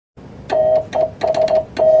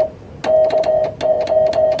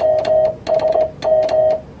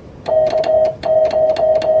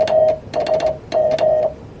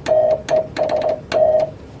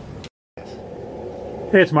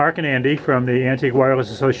Hey, it's Mark and Andy from the Antique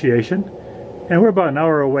Wireless Association, and we're about an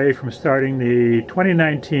hour away from starting the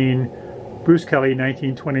 2019 Bruce Kelly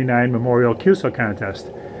 1929 Memorial QSO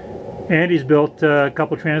Contest. Andy's built a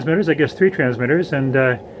couple transmitters, I guess 3 transmitters, and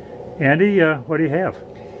Andy, what do you have?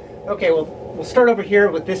 Okay, well, we'll start over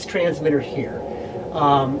here with this transmitter here.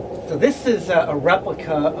 So this is a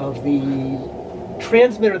replica of the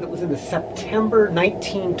transmitter that was in the September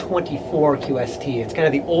 1924 QST. It's kind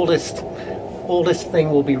of the oldest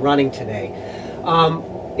thing we'll be running today.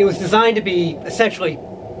 It was designed to be essentially,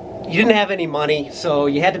 you didn't have any money, so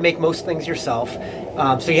you had to make most things yourself.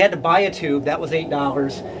 So you had to buy a tube, that was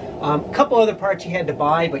 $8. A couple other parts you had to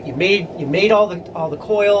buy, but you made all the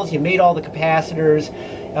coils, you made all the capacitors,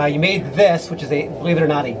 you made this, which is believe it or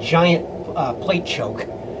not, a giant plate choke.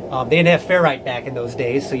 They didn't have ferrite back in those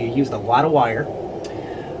days, so you used a lot of wire.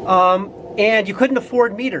 And you couldn't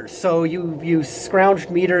afford meters, so you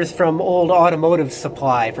scrounged meters from old automotive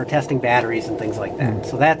supply for testing batteries and things like that.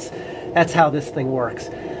 So that's how this thing works.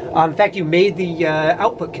 In fact, you made the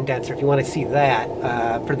output condenser, if you want to see that.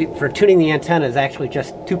 For tuning the antenna is actually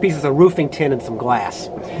just 2 pieces of roofing tin and some glass.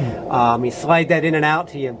 You slide that in and out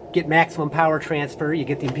till you get maximum power transfer, you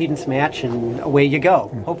get the impedance match, and away you go,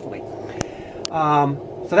 hopefully.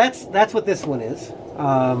 So that's what this one is.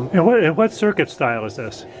 And what circuit style is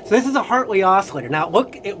this? So this is a Hartley oscillator. Now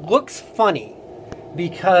it looks funny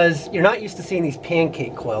because you're not used to seeing these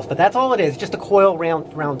pancake coils, but that's all it is, just a coil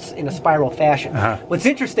round in a spiral fashion. What's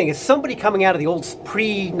interesting is somebody coming out of the old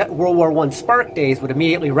pre-World War I spark days would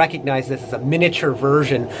immediately recognize this as a miniature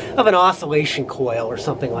version of an oscillation coil or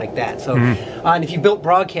something like that. So, and if you built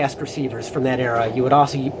broadcast receivers from that era, you would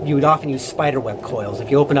often use spiderweb coils. If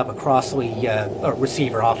you open up a Crossley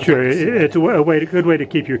receiver, often. Sure, it's a good way to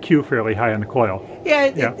keep your Q fairly high on the coil. Yeah,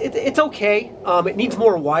 it's okay. It needs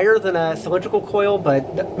more wire than a cylindrical coil,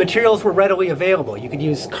 but the materials were readily available. You could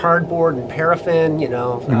use cardboard and paraffin, you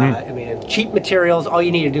know. I mean, cheap materials, all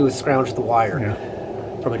you need to do is scrounge the wire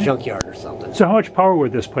from a junkyard or something. So how much power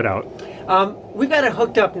would this put out? We've got it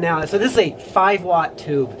hooked up now. So this is a 5-watt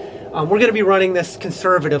tube. We're going to be running this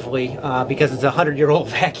conservatively because it's a 100-year-old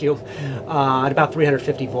vacuum at about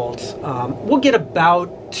 350 volts. We'll get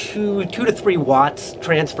about 2 to 3 watts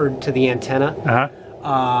transferred to the antenna.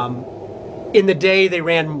 In the day, they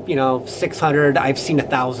ran 600. I've seen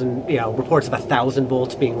 1,000. Reports of 1,000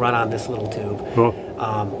 volts being run on this little tube,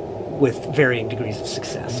 with varying degrees of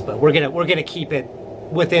success. But we're gonna keep it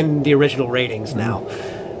within the original ratings now,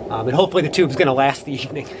 and hopefully the tube's gonna last the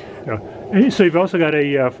evening. So you've also got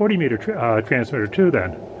a 40-meter transmitter too,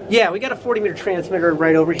 then? Yeah, we got a 40-meter transmitter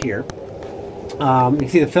right over here. You can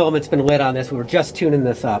see the filament's been lit on this. We were just tuning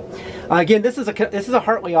this up. Again, this is a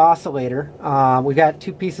Hartley oscillator. We've got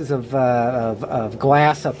 2 pieces of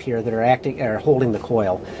glass up here that are holding the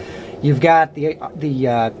coil. You've got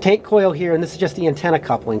the tank coil here, and this is just the antenna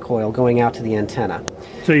coupling coil going out to the antenna.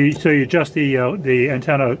 So you adjust the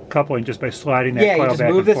antenna coupling just by sliding that coil back and forth. Yeah, you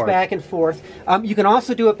just move this back and forth. You can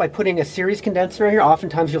also do it by putting a series condenser in here.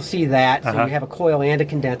 Oftentimes you'll see that, so you have a coil and a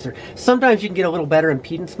condenser. Sometimes you can get a little better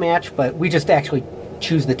impedance match, but we just actually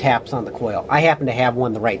choose the taps on the coil. I happen to have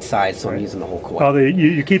one the right size, so I'm using the whole coil. Well,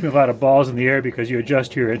 you're keeping a lot of balls in the air because you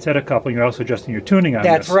adjust your antenna coupling. You're also adjusting your tuning on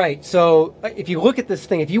this. That's right. So if you look at this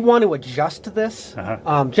thing, if you want to adjust this,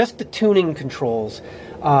 just the tuning controls,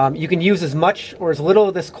 you can use as much or as little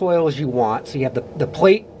of this coil as you want. So you have the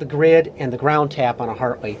plate, the grid, and the ground tap on a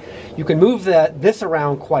Hartley. You can move this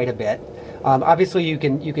around quite a bit. Obviously, you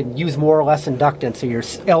can use more or less inductance, so your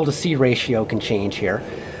L to C ratio can change here.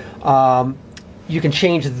 You can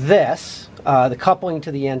change this, the coupling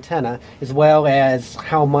to the antenna, as well as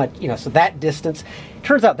how much, so that distance.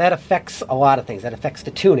 Turns out that affects a lot of things. That affects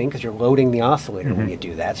the tuning because you're loading the oscillator when you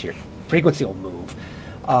do that, so your frequency will move.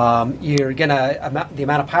 You're gonna the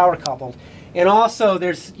amount of power coupled, and also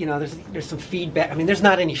there's some feedback. I mean, there's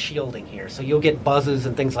not any shielding here, so you'll get buzzes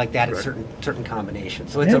and things like that in certain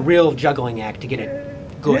combinations. So it's a real juggling act to get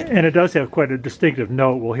it good. And it does have quite a distinctive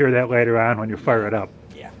note. We'll hear that later on when you fire it up.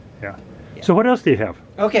 Yeah. So what else do you have?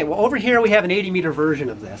 Okay, well over here we have an 80-meter version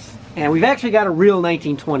of this, and we've actually got a real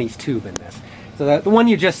 1920s tube in this. So the one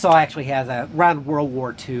you just saw actually has around World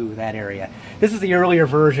War II, that area. This is the earlier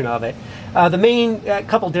version of it. The main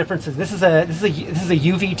couple differences. This is a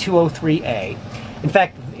UV203A. In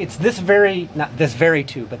fact, it's not this very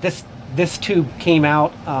tube, but this tube came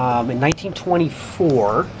out in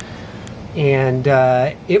 1924. And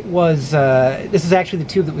this is actually the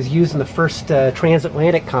tube that was used in the first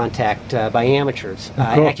transatlantic contact by amateurs,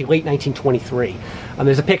 actually late 1923.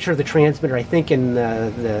 There's a picture of the transmitter, I think, in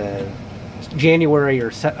the January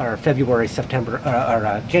or February, September,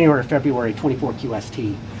 January or February 24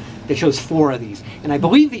 QST It shows 4 of these. And I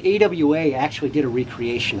believe the AWA actually did a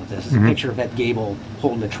recreation of this. It's a picture of Ed Gable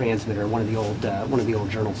holding the transmitter, one of the old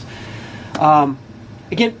journals.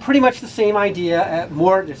 Again, pretty much the same idea,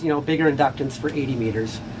 more, bigger inductance for 80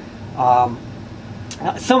 meters.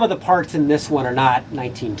 Some of the parts in this one are not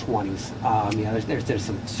 1920s. There's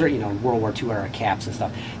some certain, World War II era caps and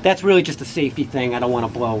stuff. That's really just a safety thing. I don't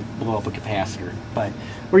want to blow up a capacitor. But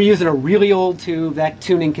we're using a really old tube. That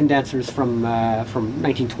tuning condensers from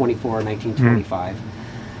 1924 or 1925.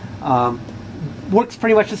 Works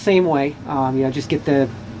pretty much the same way. Just get the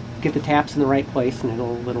taps in the right place, and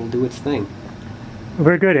it'll do its thing. Well,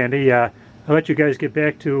 very good, Andy. I'll let you guys get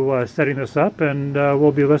back to setting this up, and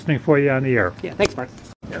we'll be listening for you on the air. Yeah, thanks, Mark.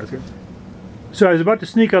 Yeah, that's good. So I was about to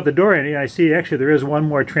sneak out the door, Andy, and I see actually there is one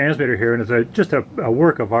more transmitter here, and it's just a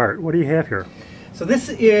work of art. What do you have here? So this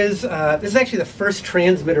is actually the first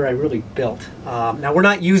transmitter I really built. Now we're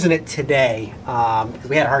not using it today because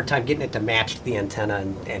we had a hard time getting it to match the antenna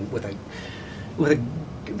and with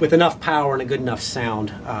enough power and a good enough sound.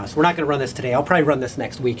 So we're not going to run this today. I'll probably run this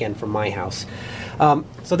next weekend from my house.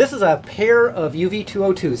 So this is a pair of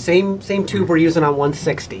UV202, same tube we're using on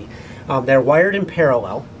 160. They're wired in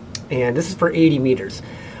parallel, and this is for 80 meters.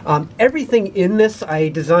 Everything in this I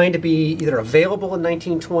designed to be either available in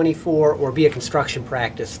 1924 or be a construction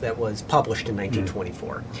practice that was published in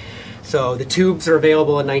 1924. So the tubes are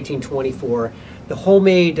available in 1924. The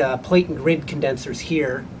homemade plate and grid condensers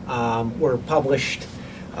here were published,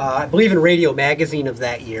 I believe, in Radio Magazine of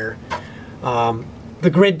that year.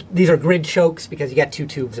 These are grid chokes because you got 2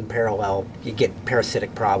 tubes in parallel, you get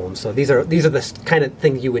parasitic problems. So these are the kind of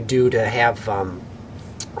things you would do to have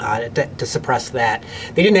to suppress that.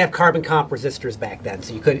 They didn't have carbon comp resistors back then,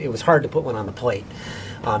 so it was hard to put one on the plate.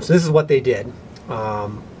 So this is what they did.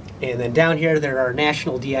 And then down here there are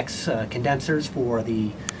National DX condensers for the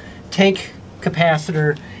tank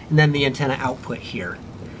capacitor, and then the antenna output here.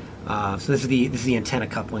 So this is the antenna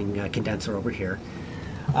coupling condenser over here.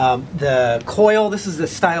 The coil, this is the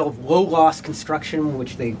style of low loss construction,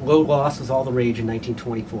 which low loss was all the rage in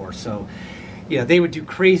 1924. So, they would do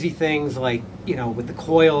crazy things like, with the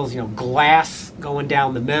coils, glass going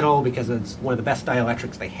down the middle because it's one of the best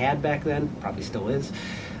dielectrics they had back then, probably still is.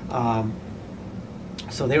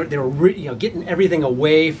 So they were getting everything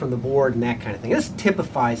away from the board and that kind of thing. This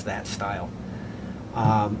typifies that style.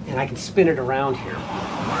 And I can spin it around here. You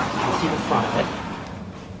can see the front of it.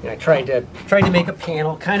 I tried to make a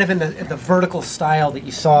panel kind of in the vertical style that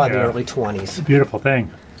you saw in the early 20s. It's a beautiful thing.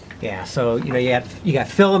 Yeah, so you got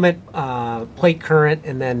filament, plate current,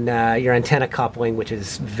 and then your antenna coupling, which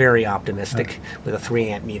is very optimistic with a 3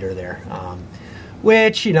 amp meter there.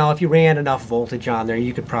 Which if you ran enough voltage on there,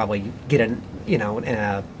 you could probably get a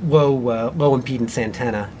low impedance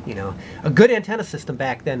antenna. A good antenna system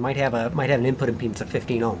back then might have an input impedance of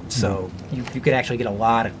 15 ohms, so you could actually get a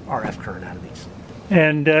lot of RF current out of these.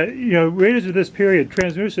 And radios of this period,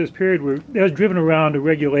 transmitters of this period, that was driven around a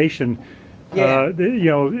regulation. Yeah.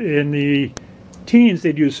 In the teens,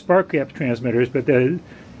 they'd use spark gap transmitters, but they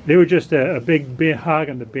were just a big hog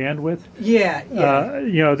on the bandwidth. Yeah.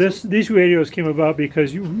 These radios came about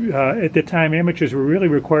because at the time amateurs were really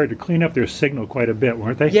required to clean up their signal quite a bit,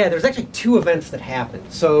 weren't they? Yeah, there's actually 2 events that happened.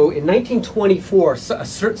 So in 1924,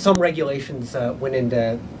 some regulations went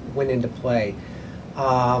into play.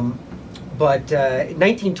 But in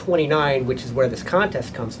 1929, which is where this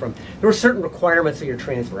contest comes from, there were certain requirements of your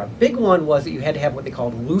transmitter. A big one was that you had to have what they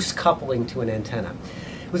called loose coupling to an antenna.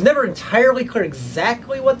 It was never entirely clear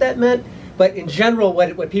exactly what that meant, but in general,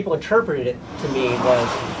 what people interpreted it to mean was,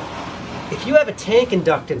 if you have a tank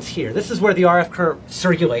inductance here, this is where the RF current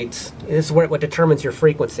circulates, and this is what determines your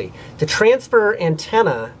frequency. To transfer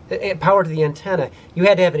power to the antenna, you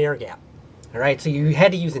had to have an air gap. All right, so you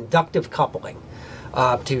had to use inductive coupling.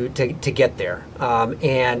 To get there.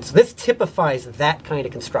 And so this typifies that kind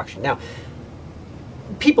of construction. Now,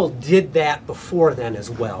 people did that before then as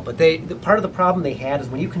well, but part of the problem they had is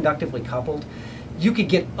when you conductively coupled, you could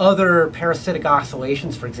get other parasitic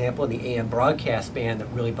oscillations, for example, in the AM broadcast band that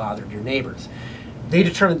really bothered your neighbors. They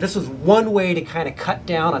determined this was one way to kind of cut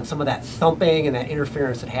down on some of that thumping and that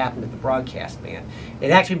interference that happened at the broadcast band.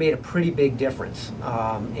 It actually made a pretty big difference.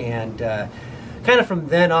 Kind of from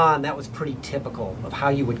then on, that was pretty typical of how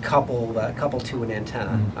you would couple to an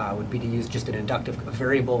antenna. Would be to use just a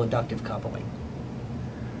variable inductive coupling.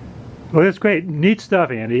 Well, that's great. Neat stuff,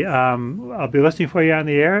 Andy. I'll be listening for you on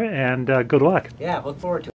the air, and good luck. Yeah, look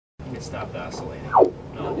forward to it. You can stop the oscillator.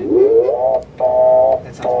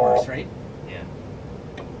 That sounds worse, right? Yeah.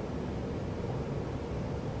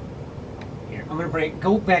 Here, I'm going to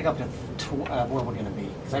go back up to where we're going to be,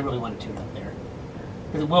 because I really want to tune up there.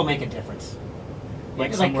 Because it will make a difference.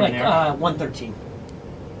 Like somewhere in there? 113.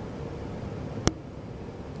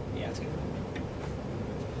 Yeah, that's good.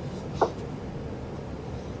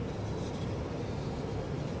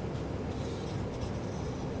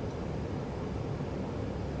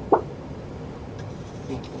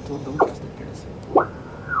 Don't